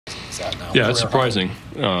that now? Yeah, it's surprising.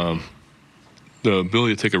 The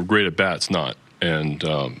ability to take a great at-bat's not, and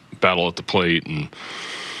battle at the plate and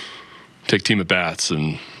take team at-bats,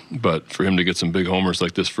 but for him to get some big homers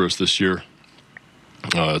like this for us this year,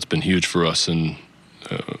 it's been huge for us. And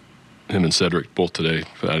him and Cedric both today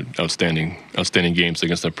had outstanding games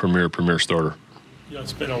against a premier starter. Yeah,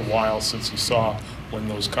 it's been a while since you saw win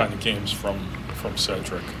those kind of games from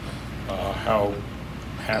Cedric. How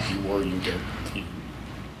happy were you that he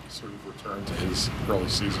sort of returned to his early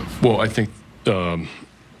season form? Well, I think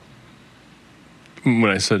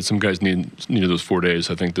when I said some guys needed those 4 days,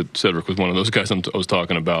 I think that Cedric was one of those guys I was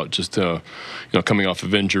talking about. Just coming off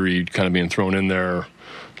of injury, kind of being thrown in there,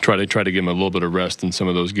 try to give him a little bit of rest in some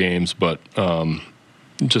of those games, but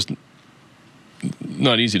just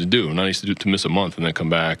not easy to do. Not easy to miss a month and then come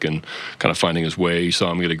back and kind of finding his way. You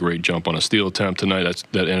saw him get a great jump on a steal attempt tonight.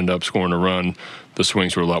 That ended up scoring a run. The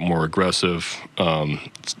swings were a lot more aggressive.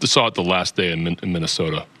 Saw it the last day in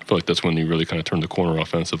Minnesota. I feel like that's when he really kind of turned the corner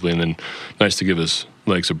offensively. And then nice to give his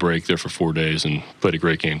legs a break there for 4 days and played a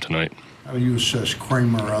great game tonight. How do you assess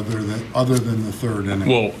Kramer other than the third inning?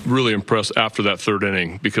 Well, really impressed after that third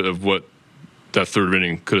inning because of what that third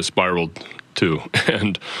inning could have spiraled to.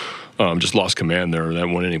 And just lost command there in that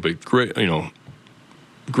one inning, but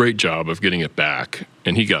great job of getting it back,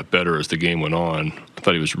 and he got better as the game went on. I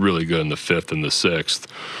thought he was really good in the fifth and the sixth,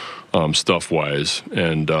 stuff-wise,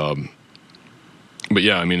 and but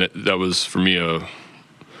yeah, I mean that was for me a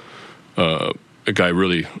guy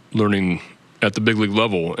really learning at the big league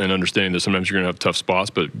level and understanding that sometimes you're going to have tough spots,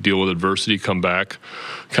 but deal with adversity, come back,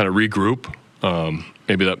 kind of regroup.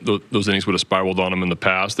 Maybe those innings would have spiraled on him in the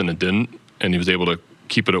past, and it didn't, and he was able to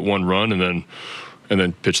keep it at one run and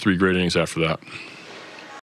then pitch 3 great innings after that.